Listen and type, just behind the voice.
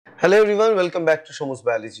Hello everyone, welcome back to Shomu's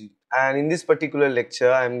Biology. And in this particular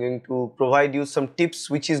lecture, I am going to provide you some tips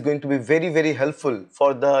which is going to be very helpful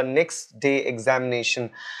for the next day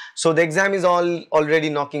examination. So the exam is already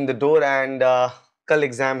knocking the door and कल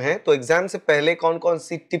exam है. तो exam से पहले कौन-कौन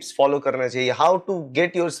सी tips follow करना चाहिए? How to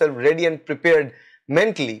get yourself ready and prepared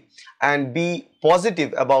mentally and be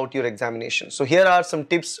positive about your examination. So here are some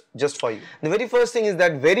tips just for you. The very first thing is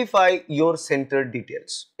that verify your center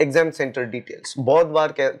details, exam center details. बहुत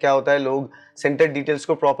बार क्या होता है लोग center details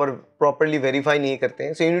को properly verify नहीं करते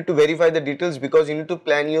हैं. So you need to verify the details because you need to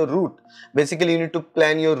plan your route. Basically you need to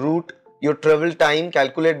plan your route, your travel time,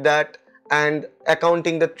 calculate that and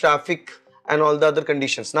accounting the traffic and all the other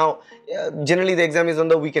conditions. Now, generally the exam is on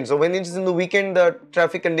the weekend. So when it is in the weekend, the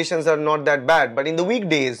traffic conditions are not that bad. But in the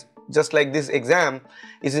weekdays, just like this exam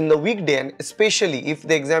is in the weekday, and especially if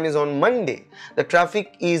the exam is on Monday, the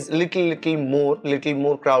traffic is little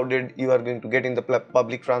more crowded. You are going to get in the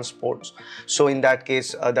public transports. So in that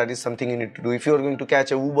case, that is something you need to do. If you are going to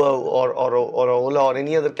catch a Uber or Ola or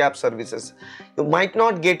any other cab services, you might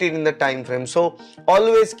not get it in the time frame. So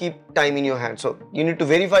always keep time in your hand. So you need to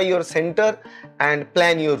verify your center and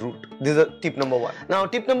plan your route. This is tip number one. Now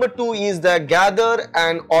tip number two is that gather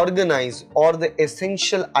and organize all the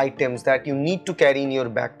essential items that you need to carry in your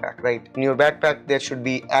backpack, right? In your backpack there should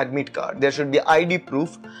be admit card, there should be ID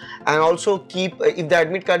proof, and also keep, if the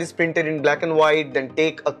admit card is printed in black and white, then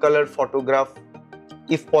take a color photograph,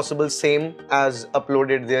 if possible same as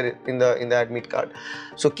uploaded there in the admit card.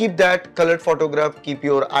 So keep that colored photograph, keep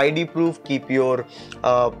your ID proof, keep your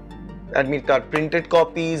admit card printed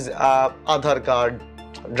copies, Aadhaar card,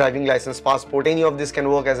 driving license, passport, any of this can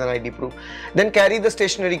work as an ID proof. Then carry the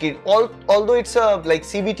stationery kit. Although it's a like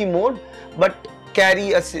CBT mode, but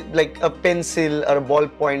carry like a pencil or a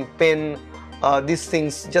ballpoint pen, these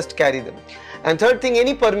things, just carry them. And third thing,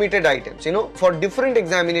 any permitted items, you know, for different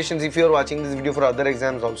examinations, if you are watching this video for other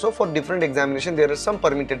exams also, for different examinations there are some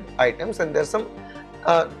permitted items and there are some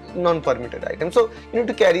non-permitted items. So you need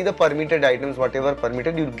to carry the permitted items, whatever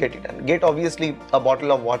permitted, you get it. And get obviously a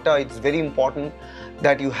bottle of water. It's very important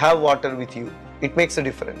that you have water with you. It makes a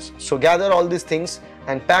difference. So gather all these things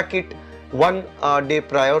and pack it one day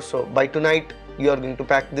prior. So by tonight you are going to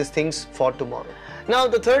pack these things for tomorrow. Now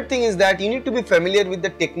the third thing is that you need to be familiar with the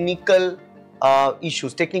technical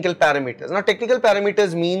issues, technical parameters. Now technical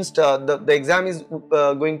parameters means the exam is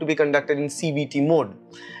going to be conducted in CBT mode.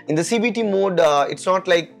 In the CBT mode, it's not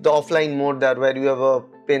like the offline mode there where you have a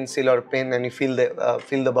pencil or pen and you fill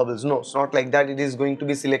the bubbles. No, it's not like that. It is going to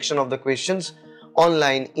be selection of the questions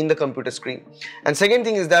online in the computer screen. And second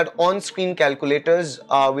thing is that on-screen calculators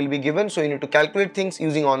will be given, so you need to calculate things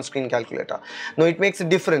using on-screen calculator. Now it makes a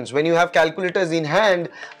difference when you have calculators in hand.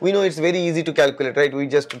 We know it's very easy to calculate, right? We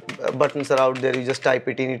just buttons are out there, you just type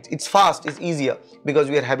it in. It's fast, it's easier because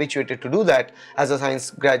we are habituated to do that as a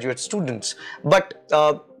science graduate students. But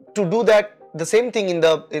to do that, the same thing in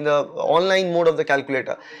the online mode of the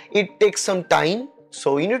calculator, it takes some time.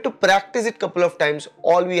 So you need to practice it couple of times.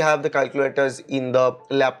 All we have the calculators in the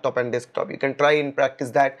laptop and desktop. You can try and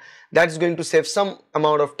practice that. That's going to save some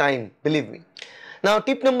amount of time, believe me. Now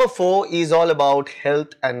tip number 4 is all about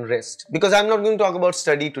health and rest, because I'm not going to talk about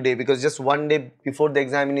study today because just one day before the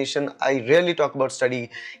examination I rarely talk about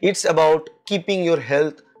study. It's about keeping your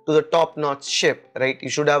health to the top-notch shape, right? You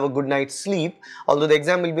should have a good night's sleep. Although the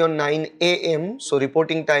exam will be on 9 AM, so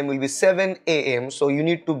reporting time will be 7 AM. So you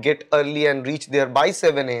need to get early and reach there by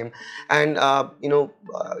 7 AM. And you know,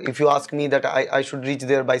 if you ask me that I should reach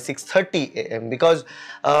there by 6:30 AM because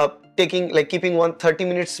keeping 30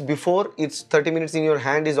 minutes before, it's 30 minutes in your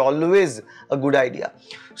hand is always a good idea.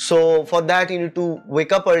 So for that you need to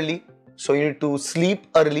wake up early. So you need to sleep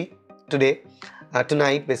early today.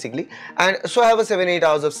 Tonight basically, and so have a 7-8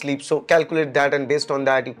 hours of sleep. So calculate that, and based on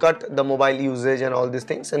that you cut the mobile usage and all these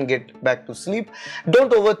things and get back to sleep.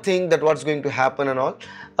 Don't overthink that what's going to happen and all.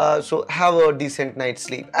 So have a decent night's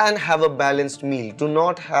sleep and have a balanced meal. Do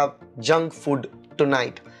not have junk food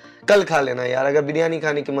tonight. कल खा लेना यार, अगर बिरयानी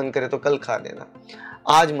खाने की मन करे तो कल खा लेना,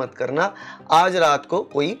 आज मत करना. आज रात को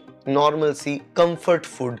कोई normal C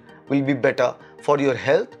comfort food will be better for your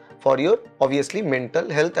health, for your obviously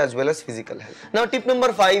mental health as well as physical health. Now tip number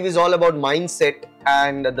 5 is all about mindset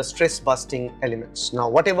and the stress busting elements. Now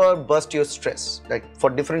whatever bust your stress, like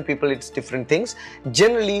for different people it's different things.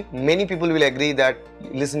 Generally many people will agree that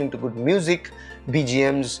listening to good music,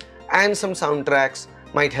 BGMs and some soundtracks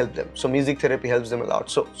might help them. So music therapy helps them a lot.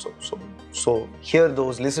 So hear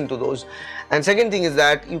those, listen to those. And second thing is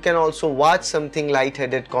that you can also watch something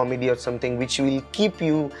light-headed comedy or something which will keep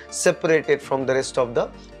you separated from the rest of the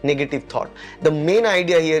negative thought. The main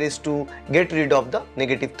idea here is to get rid of the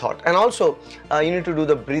negative thought. And also you need to do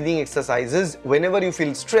the breathing exercises. Whenever you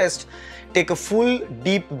feel stressed, take a full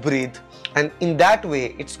deep breath, and in that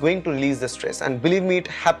way it's going to release the stress. And believe me, it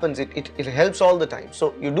happens, it helps all the time.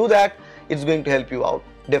 So you do that, it's going to help you out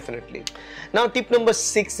definitely. Now tip number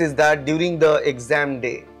 6 is that during the exam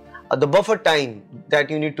day, the buffer time that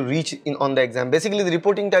you need to reach on the exam. Basically the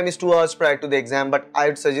reporting time is 2 hours prior to the exam, but I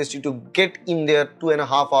would suggest you to get in there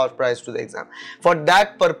 2.5 hours prior to the exam. For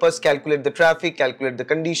that purpose, calculate the traffic, calculate the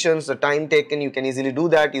conditions, the time taken. You can easily do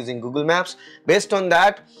that using Google Maps. Based on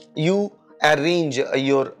that, you arrange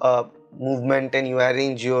your movement and you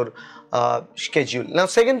arrange your schedule. Now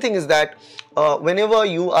second thing is that whenever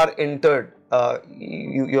you are entered,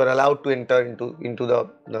 you are allowed to enter into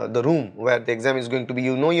the room where the exam is going to be.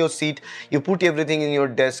 You know your seat, you put everything in your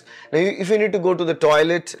desk. Now if you need to go to the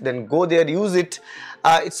toilet, then go there, use it.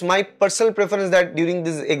 It's my personal preference that during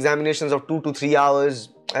these examinations of 2 to 3 hours,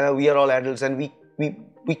 we are all adults and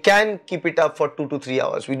we can keep it up for 2 to 3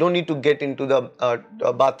 hours. We don't need to get into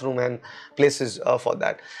the bathroom and places for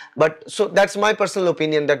that. But so that's my personal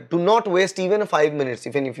opinion, that do not waste even 5 minutes.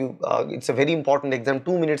 Even if you, it's a very important exam,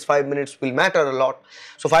 2 minutes, 5 minutes will matter a lot.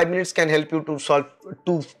 So 5 minutes can help you to solve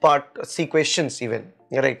 2-part C questions even.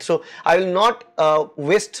 Right. So I will not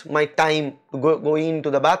waste my time to going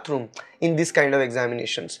into the bathroom in this kind of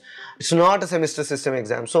examinations. It's not a semester system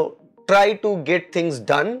exam. So try to get things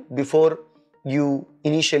done before you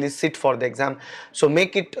initially sit for the exam. So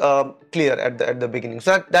make it clear at the beginning.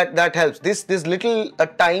 So that helps. This little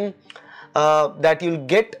time that you'll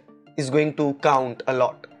get is going to count a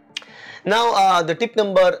lot. Now the tip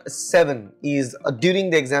number 7 is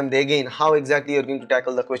during the exam day, again, how exactly you're going to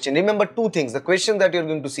tackle the question. Remember 2 things, the question that you're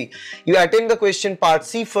going to see. You attend the question part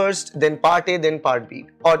C first, then part A, then part B,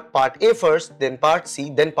 or part A first, then part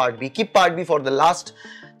C, then part B. Keep part B for the last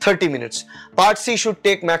 30 minutes. Part C should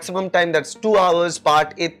take maximum time, that's 2 hours.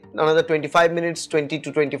 Part A another 25 minutes, 20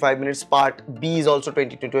 to 25 minutes. Part B is also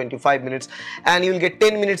 20 to 25 minutes, and you will get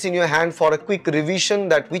 10 minutes in your hand for a quick revision,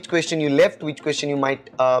 that which question you left, which question you might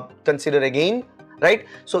consider again, right?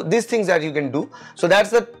 So these things that you can do. So that's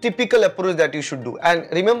the typical approach that you should do. And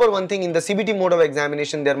remember one thing, in the CBT mode of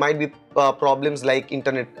examination there might be problems like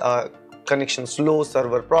internet connection slow,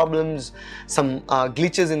 server problems, some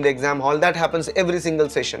glitches in the exam hall. That happens every single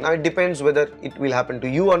session. Now it depends whether it will happen to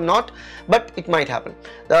you or not, but it might happen.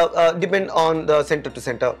 Depend on the center to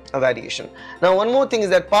center variation. Now one more thing is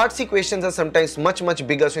that part C questions are sometimes much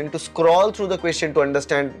bigger, so you need to scroll through the question to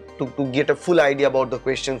understand, to get a full idea about the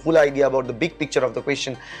question, full idea about the big picture of the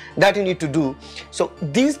question. That you need to do. So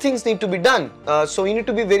these things need to be done. So you need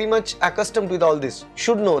to be very much accustomed with all this.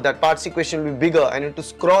 Should know that part C question will be bigger. I need to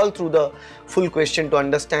scroll through the full question to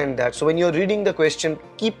understand that. So when you're reading the question,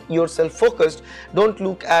 keep yourself focused. Don't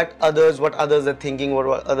look at others, what others are thinking or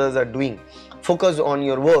what others are doing. Focus on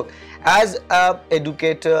your work. As a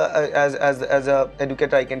educator, as a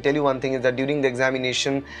educator, I can tell you one thing is that during the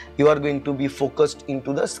examination, you are going to be focused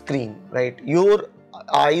into the screen, right? Your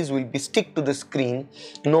eyes will be stick to the screen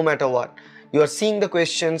no matter what. You are seeing the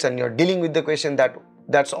questions and you're dealing with the question.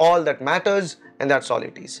 That's all that matters, and that's all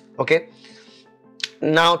it is. Okay.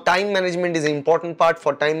 Now time management is an important part.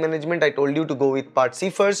 For time management, I told you to go with part C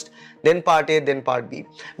first, then part A, then part B,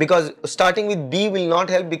 because starting with B will not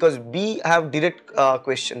help, because B have direct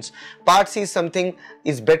questions. Part C is something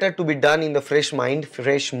is better to be done in the fresh mind,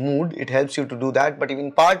 fresh mood. It helps you to do that. But if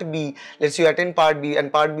in part B, let's say you attend part B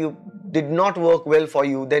and part B did not work well for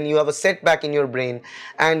you, then you have a setback in your brain,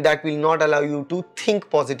 and that will not allow you to think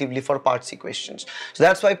positively for part C questions. So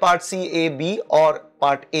that's why part C, A, B, or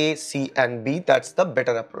part A, C and B, that's the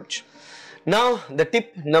better approach. Now the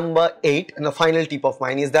tip number 8 and the final tip of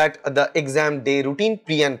mine is that the exam day routine,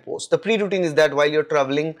 pre and post. The pre routine is that while you're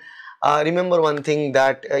traveling, remember one thing,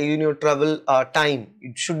 that in your travel time,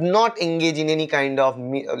 you should not engage in any kind of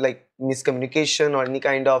like miscommunication or any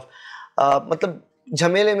kind of मतलब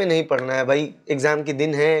झमेले में नहीं पड़ना है भाई. Exam के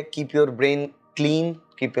दिन है, keep your brain clean,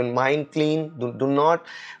 keep your mind clean, do not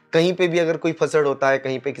कहीं पे भी अगर कोई फसड़ होता है,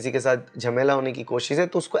 कहीं पे किसी के साथ झमेला होने की कोशिश है,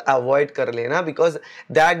 तो उसको अवॉइड कर लेना, because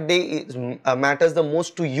that day is, matters the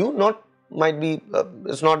most to you, not might be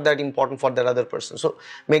it's not that important for that other person. So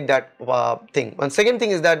make that thing. One second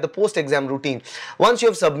thing is that the post exam routine, once you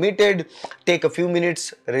have submitted, take a few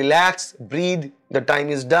minutes, relax, breathe, the time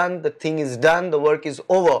is done, the thing is done, the work is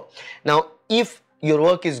over. Now if your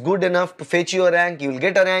work is good enough to fetch you a rank, you will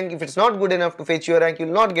get a rank. If it's not good enough to fetch you a rank, you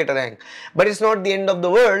will not get a rank. But it's not the end of the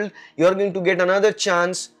world. You are going to get another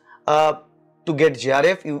chance to get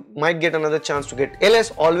JRF. You might get another chance to get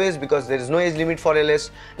LS always, because there is no age limit for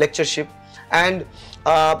LS lectureship. And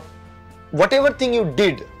whatever thing you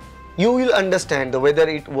did, you will understand whether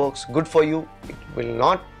it works good for you, it will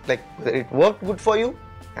not, like whether it worked good for you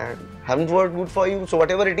and haven't worked good for you. So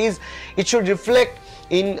whatever it is, it should reflect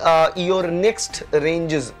in your next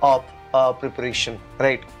ranges of preparation,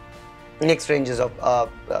 right? Next ranges of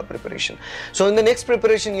preparation. So in the next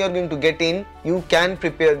preparation you are going to get in, you can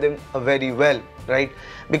prepare them very well, right?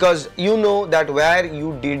 Because you know that where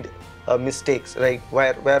you did mistakes, right?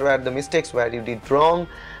 Where were the mistakes, where you did wrong.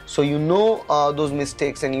 So you know those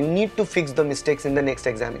mistakes, and you need to fix the mistakes in the next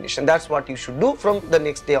examination. That's what you should do from the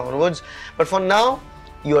next day onwards. But for now,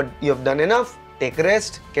 you have done enough. Take a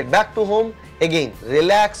rest, get back to home, again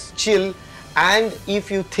relax, chill, and if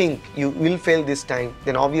you think you will fail this time,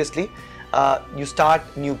 then obviously you start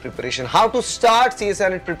new preparation. How to start CSIR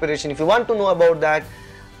NET preparation? If you want to know about that,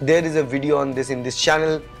 there is a video on this in this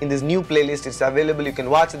channel, in this new playlist. It's available, you can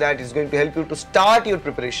watch that. It's going to help you to start your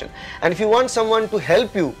preparation. And if you want someone to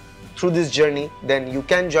help you through this journey, then you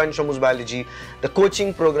can join Shomu's Biology. The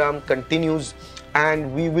coaching program continues,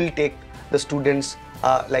 and we will take the students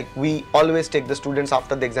like we always take the students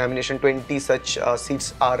after the examination. 20 such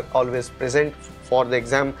seats are always present for the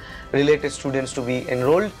exam related students to be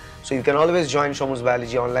enrolled. So you can always join Shomu's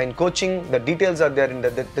Biology online coaching. The details are there in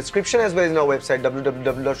the description, as well as in our website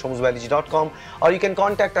www.shomusbiology.com, or you can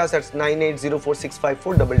contact us at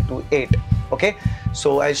 9804654228. Okay,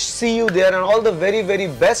 so I see you there, and all the very, very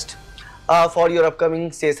best for your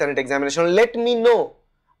upcoming CSIR NET examination. Let me know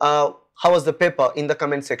how was the paper in the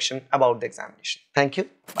comment section about the examination. Thank you.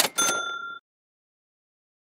 Bye.